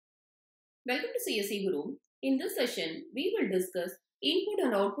Welcome to CSEGuru. In this session, we will discuss input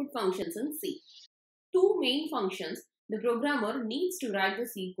and output functions in C. Two main functions the programmer needs to write the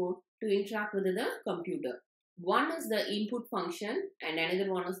C code to interact with the computer. One is the input function and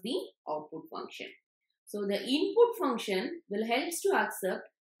another one is the output function. So the input function will help to accept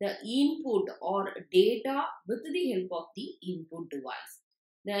the input or data with the help of the input device.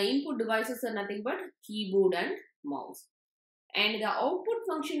 The input devices are nothing but keyboard and mouse. And the output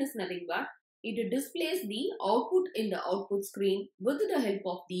function is nothing but it displays the output in the output screen with the help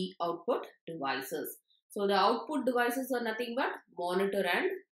of the output devices. So the output devices are nothing but monitor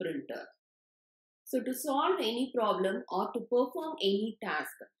and printer. So to solve any problem or to perform any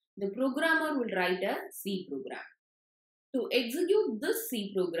task, the programmer will write a C program. To execute this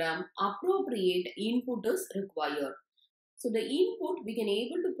C program, appropriate input is required. So the input we can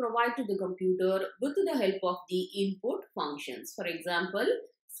able to provide to the computer with the help of the input functions. For example,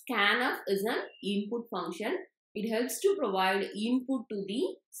 scanf is an input function. It helps to provide input to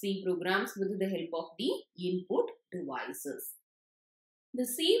the C programs with the help of the input devices. The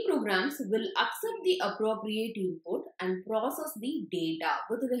C programs will accept the appropriate input and process the data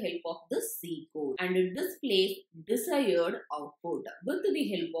with the help of the C code, and it displays desired output with the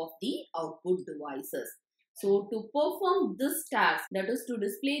help of the output devices. So to perform this task, that is to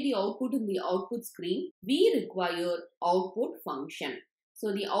display the output in the output screen, we require output function.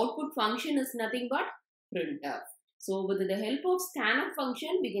 So the output function is nothing but printf. So with the help of scanf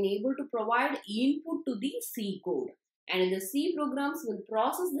function, we can able to provide input to the C code. And the C programs will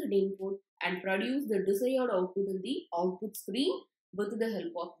process that input and produce the desired output in the output screen with the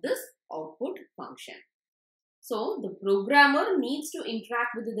help of this output function. So the programmer needs to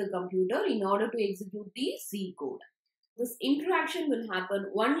interact with the computer in order to execute the C code. This interaction will happen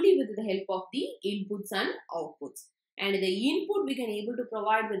only with the help of the inputs and outputs. And the input we can able to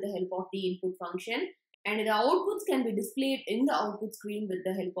provide with the help of the input function, and the outputs can be displayed in the output screen with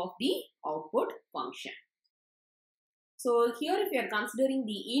the help of the output function. So here if you are considering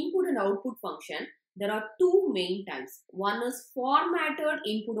the input and output function, there are two main types. One is formatted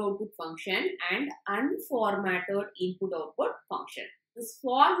input-output function and unformatted input-output function. This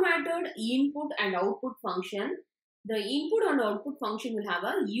formatted input and output function, the input and output function will have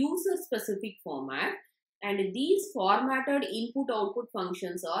a user-specific format, and these formatted input-output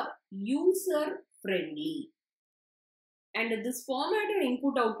functions are user-friendly. And this formatted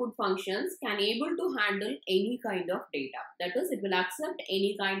input-output functions can able to handle any kind of data. That is, it will accept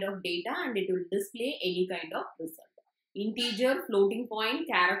any kind of data and it will display any kind of result. Integer, floating point,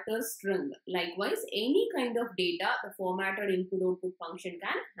 character, string. Likewise, any kind of data the formatted input-output function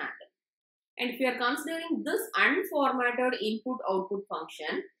can handle. And if you are considering this unformatted input-output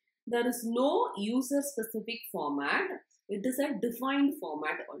function, there is no user-specific format. It is a defined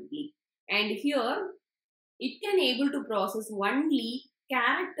format only. And here, it can able to process only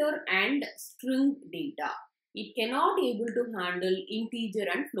character and string data. It cannot able to handle integer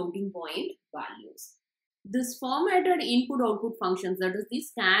and floating point values. This formatted input-output functions, that is the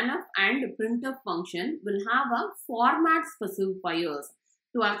scanf and printf function, will have a format specifiers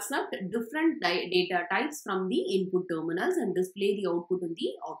to accept different data types from the input terminals and display the output in the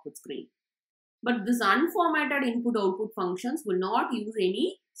output screen. But this unformatted input-output functions will not use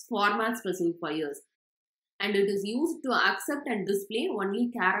any format specifiers, and it is used to accept and display only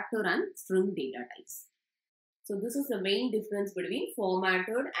character and string data types. So this is the main difference between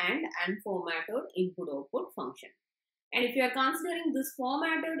formatted and unformatted input-output function. And if you are considering this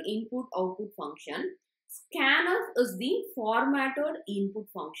formatted input-output function, scanf is the formatted input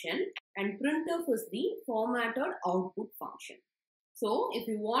function and printf is the formatted output function. So if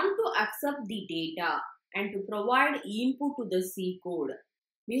you want to accept the data and to provide input to the C code,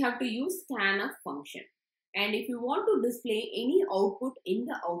 we have to use scanf function. And if you want to display any output in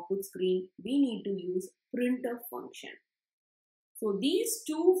the output screen, we need to use printf function. So these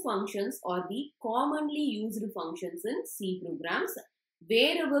two functions are the commonly used functions in C programs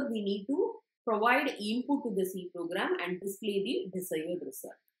wherever we need to provide input to the C program and display the desired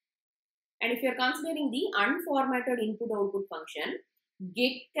result. And if you are considering the unformatted input-output function,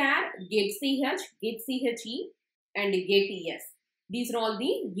 getChar, getCH, getCHE and getES. These are all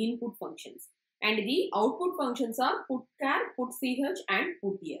the input functions. And the output functions are putChar, putCH and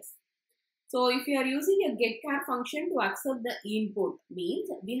putES. So if you are using a getChar function to accept the input, means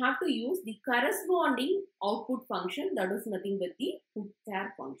we have to use the corresponding output function, that is nothing but the putChar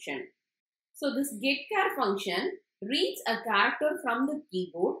function. So this getChar function reads a character from the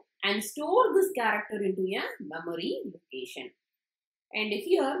keyboard and store this character into a memory location. And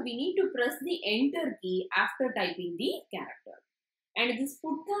here we need to press the enter key after typing the character. And this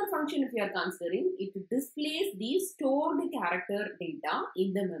putchar function, if you are considering, it displays the stored character data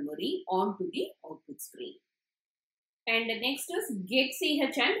in the memory onto the output screen. And next is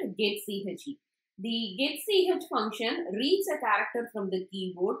getCH and getChe. The getCH function reads a character from the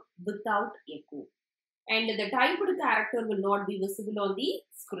keyboard without echo. And the typed character will not be visible on the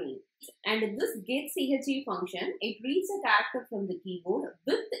screen. And this getChe function, it reads a character from the keyboard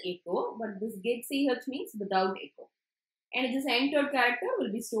with echo, but this getCH means without echo. And this entered character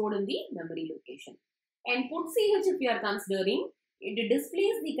will be stored in the memory location. And putch, if you are considering, it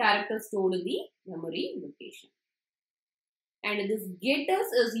displays the character stored in the memory location. And this getters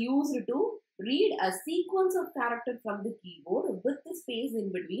is used to read a sequence of character from the keyboard with the space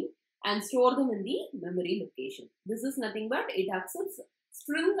in between and store them in the memory location. This is nothing but it accepts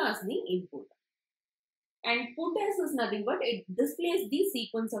string as the input. And putS is nothing but it displays the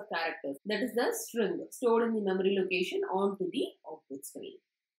sequence of characters, that is the string stored in the memory location onto the output screen.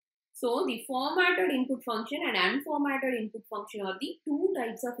 So the formatted input function and unformatted input function are the two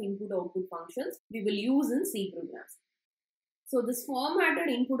types of input-output functions we will use in C programs. So this formatted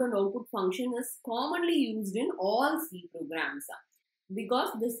input and output function is commonly used in all C programs because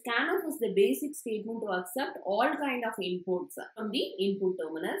the scanf is the basic statement to accept all kind of inputs from the input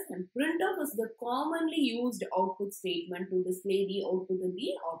terminals, and printf is the commonly used output statement to display the output in the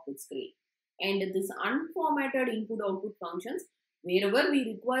output screen. And this unformatted input-output functions, wherever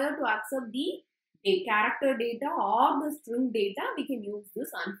we require to accept the character data or the string data, we can use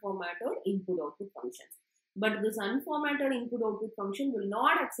this unformatted input-output functions. But this unformatted input-output function will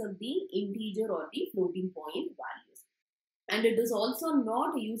not accept the integer or the floating point values. And it is also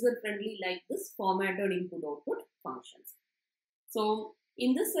not user-friendly like this formatted input-output functions. So,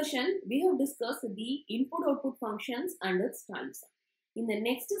 in this session, we have discussed the input-output functions and its types. In the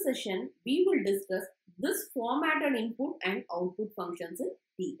next session, we will discuss this formatted input and output functions in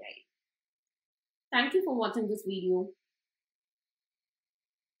detail. Thank you for watching this video.